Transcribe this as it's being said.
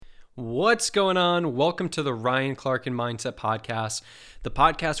What's going on? Welcome to the Ryan Clarkin Mindset Podcast, the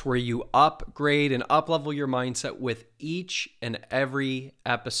podcast where you upgrade and uplevel your mindset with each and every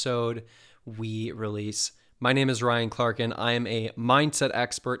episode we release. My name is Ryan Clarkin. I am a mindset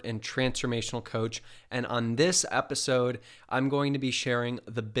expert and transformational coach. And on this episode, I'm going to be sharing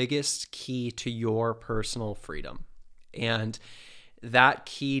the biggest key to your personal freedom. And that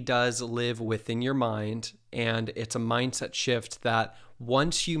key does live within your mind, and it's a mindset shift that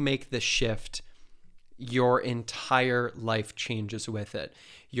once you make the shift, your entire life changes with it.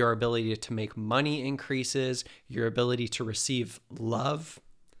 Your ability to make money increases, your ability to receive love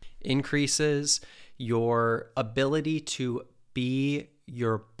increases, your ability to be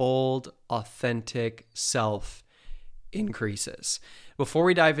your bold, authentic self increases. Before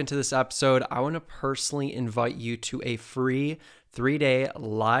we dive into this episode, I want to personally invite you to a free 3-day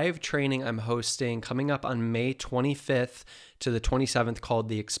live training I'm hosting coming up on May 25th to the 27th called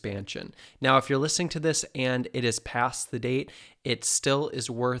The Expansion. Now, if you're listening to this and it is past the date, it still is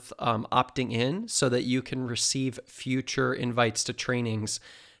worth opting in so that you can receive future invites to trainings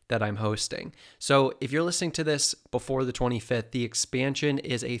that I'm hosting. So if you're listening to this before the 25th, The Expansion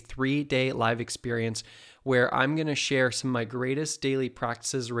is a 3-day live experience where I'm going to share some of my greatest daily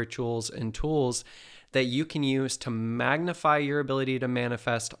practices, rituals, and tools that you can use to magnify your ability to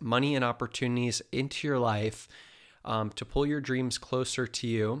manifest money and opportunities into your life, to pull your dreams closer to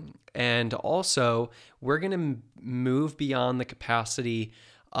you. And also, we're going to move beyond the capacity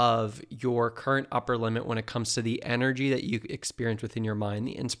of your current upper limit when it comes to the energy that you experience within your mind,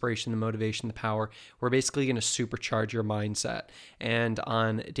 the inspiration, the motivation, the power. We're basically going to supercharge your mindset. And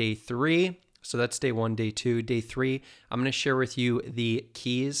on day 3, so that's day 1, day 2, day 3, I'm going to share with you the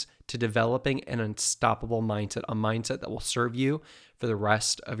keys to developing an unstoppable mindset, a mindset that will serve you for the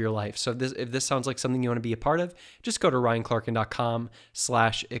rest of your life. So if this sounds like something you want to be a part of, just go to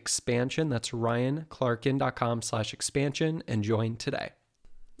ryanclarkin.com/expansion. That's ryanclarkin.com/expansion and join today.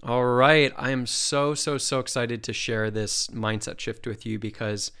 All right. I am so excited to share this mindset shift with you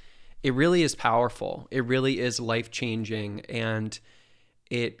because it really is powerful. It really is life-changing, and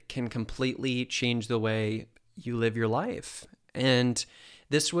it can completely change the way you live your life. And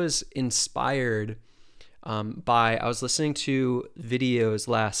this was inspired I was listening to videos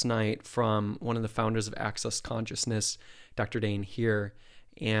last night from one of the founders of Access Consciousness, Dr. Dane here,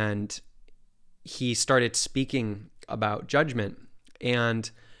 and he started speaking about judgment. And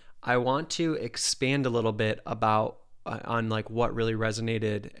I want to expand a little bit about on like what really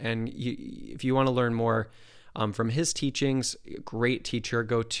resonated. And if you want to learn more from his teachings, great teacher,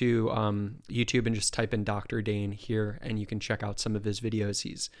 go to YouTube and just type in Dr. Dane here, and you can check out some of his videos.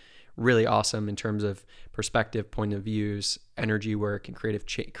 He's really awesome in terms of perspective, point of views, energy work, and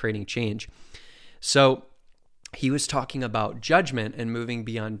creating change. So he was talking about judgment and moving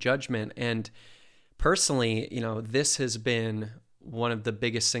beyond judgment. And personally, this has been one of the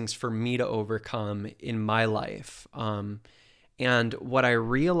biggest things for me to overcome in my life. And what I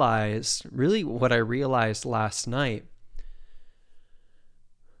realized last night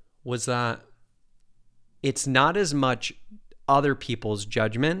was that it's not as much other people's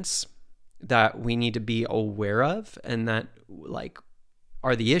judgments that we need to be aware of and that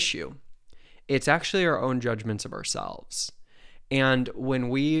are the issue. It's actually our own judgments of ourselves. And when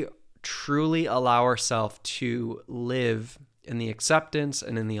we truly allow ourselves to live in the acceptance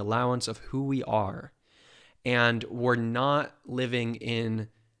and in the allowance of who we are, and we're not living in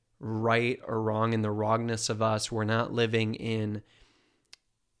right or wrong, in the wrongness of us, we're not living in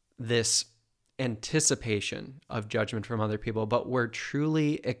this anticipation of judgment from other people, but we're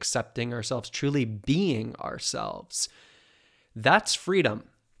truly accepting ourselves, truly being ourselves. That's freedom.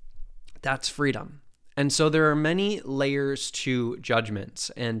 That's freedom. And so there are many layers to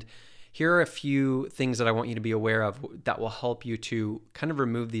judgments. And here are a few things that I want you to be aware of that will help you to kind of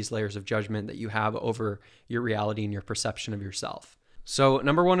remove these layers of judgment that you have over your reality and your perception of yourself. So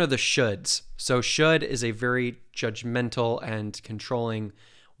number 1 are the shoulds. So should is a very judgmental and controlling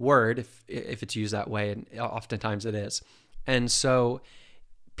word if it's used that way, and oftentimes it is. And so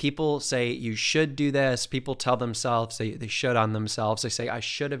people say you should do this. People tell themselves they should on themselves. They say, I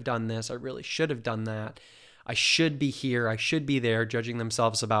should have done this. I really should have done that. I should be here. I should be there, judging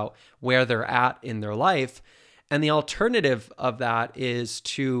themselves about where they're at in their life. And the alternative of that is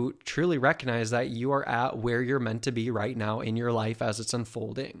to truly recognize that you are at where you're meant to be right now in your life as it's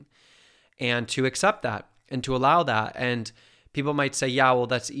unfolding, and to accept that and to allow that. And people might say, yeah, well,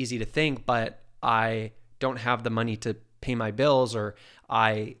 that's easy to think, but I don't have the money to pay my bills, or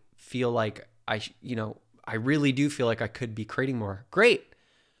I feel like I really do feel like I could be creating more. Great.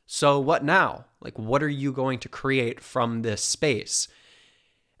 So what now? Like, what are you going to create from this space?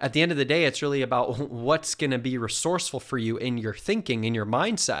 At the end of the day, it's really about what's going to be resourceful for you in your thinking, in your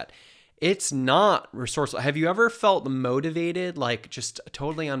mindset. It's not resourceful. Have you ever felt motivated, like just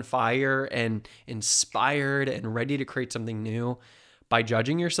totally on fire and inspired and ready to create something new by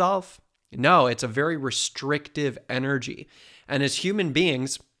judging yourself? No, it's a very restrictive energy. And as human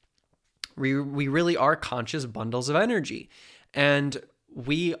beings, we really are conscious bundles of energy. And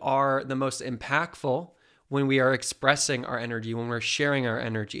we are the most impactful when we are expressing our energy, when we're sharing our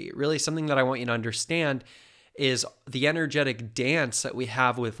energy. Really, something that I want you to understand is the energetic dance that we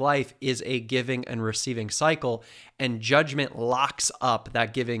have with life is a giving and receiving cycle, and judgment locks up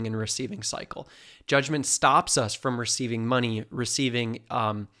that giving and receiving cycle. Judgment stops us from receiving money, receiving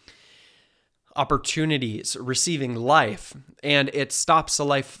opportunities, receiving life, and it stops the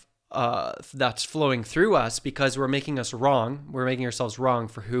life that's flowing through us because we're making ourselves wrong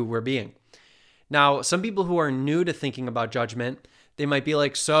for who we're being. Now, some people who are new to thinking about judgment, they might be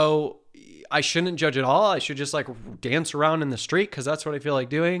like, so I shouldn't judge at all. I should just like dance around in the street because that's what I feel like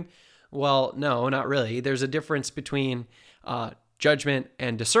doing. Well, no, not really. There's a difference between judgment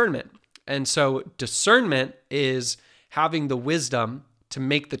and discernment. And so discernment is having the wisdom to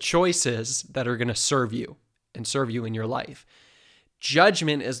make the choices that are going to serve you and serve you in your life.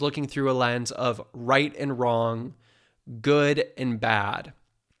 Judgment is looking through a lens of right and wrong, good and bad,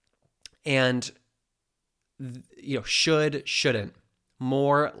 and should, shouldn't,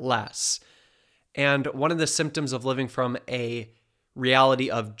 more, less. And one of the symptoms of living from a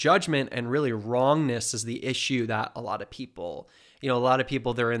reality of judgment and really wrongness is the issue that a lot of people,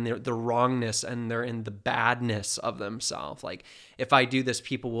 they're in the wrongness and they're in the badness of themselves. Like, if I do this,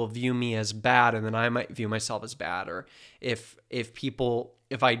 people will view me as bad, and then I might view myself as bad. Or if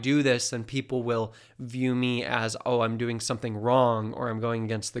I do this, then people will view me as, oh, I'm doing something wrong, or I'm going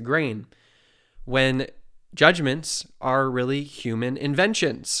against the grain. When judgments are really human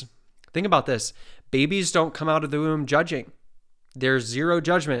inventions. Think about this. Babies don't come out of the womb judging. There's zero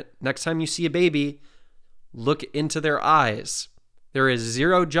judgment. Next time you see a baby, look into their eyes. There is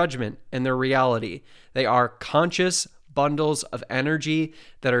zero judgment in their reality. They are conscious bundles of energy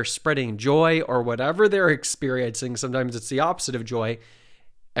that are spreading joy or whatever they're experiencing. Sometimes it's the opposite of joy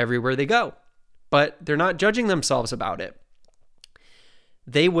everywhere they go, but they're not judging themselves about it.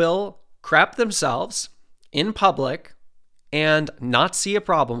 They will crap themselves in public and not see a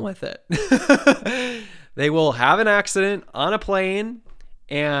problem with it. They will have an accident on a plane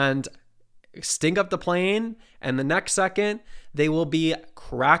and stink up the plane, and the next second they will be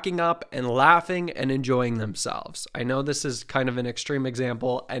cracking up and laughing and enjoying themselves. I know this is kind of an extreme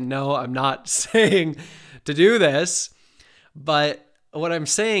example, and no, I'm not saying to do this, but what I'm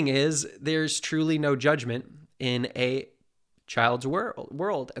saying is there's truly no judgment in a child's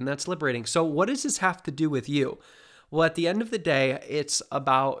world, and that's liberating. So what does this have to do with you? Well, at the end of the day, it's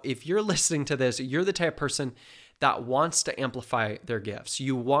about, if you're listening to this, you're the type of person that wants to amplify their gifts.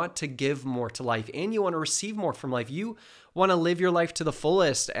 You want to give more to life, and you want to receive more from life. You want to live your life to the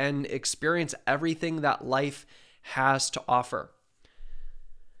fullest and experience everything that life has to offer.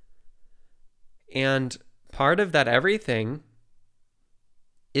 And part of that everything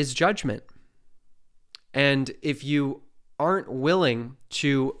is judgment. And if you aren't willing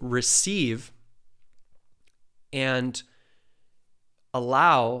to receive and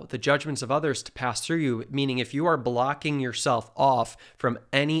allow the judgments of others to pass through you, meaning if you are blocking yourself off from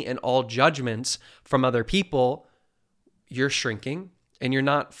any and all judgments from other people, you're shrinking and you're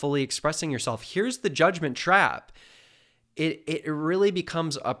not fully expressing yourself. Here's the judgment trap. It really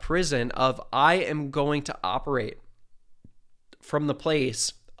becomes a prison of, I am going to operate from the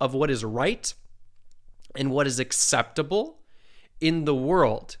place of what is right and what is acceptable in the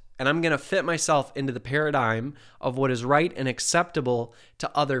world. And I'm going to fit myself into the paradigm of what is right and acceptable to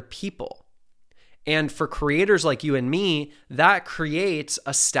other people. And for creators like you and me, that creates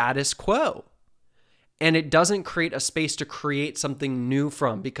a status quo. And it doesn't create a space to create something new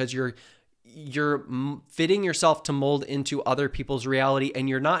from, because you're fitting yourself to mold into other people's reality, and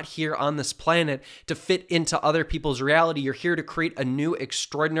you're not here on this planet to fit into other people's reality. You're here to create a new,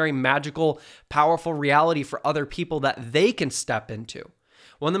 extraordinary, magical, powerful reality for other people that they can step into.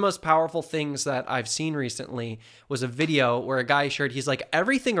 One of the most powerful things that I've seen recently was a video where a guy shared, he's like,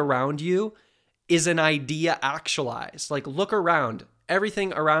 everything around you is an idea actualized. Like, look around.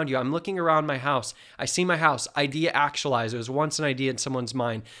 Everything around you. I'm looking around my house. I see my house, idea actualized. It was once an idea in someone's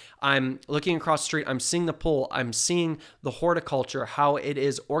mind. I'm looking across the street. I'm seeing the pool. I'm seeing the horticulture, how it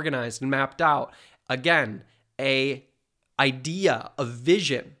is organized and mapped out. Again, a idea, a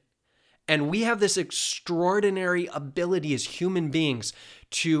vision. And we have this extraordinary ability as human beings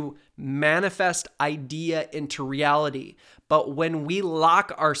to manifest idea into reality. But when we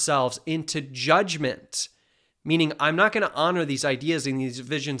lock ourselves into judgment, meaning I'm not going to honor these ideas and these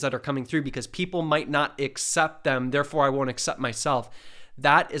visions that are coming through because people might not accept them, therefore I won't accept myself,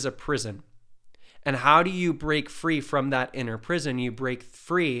 that is a prison. And how do you break free from that inner prison? You break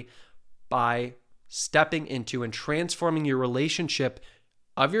free by stepping into and transforming your relationship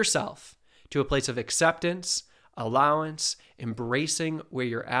of yourself to a place of acceptance, allowance, embracing where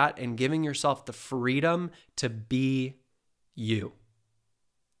you're at, and giving yourself the freedom to be you.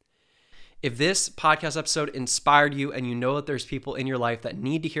 If this podcast episode inspired you and you know that there's people in your life that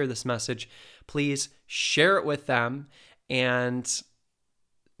need to hear this message, please share it with them and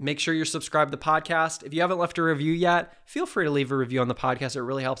make sure you're subscribed to the podcast. If you haven't left a review yet, feel free to leave a review on the podcast. It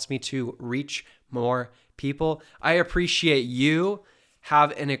really helps me to reach more people. I appreciate you.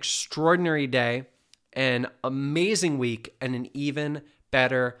 Have an extraordinary day, an amazing week, and an even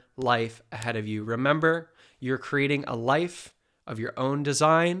better life ahead of you. Remember, you're creating a life of your own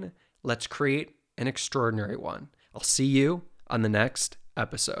design. Let's create an extraordinary one. I'll see you on the next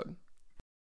episode.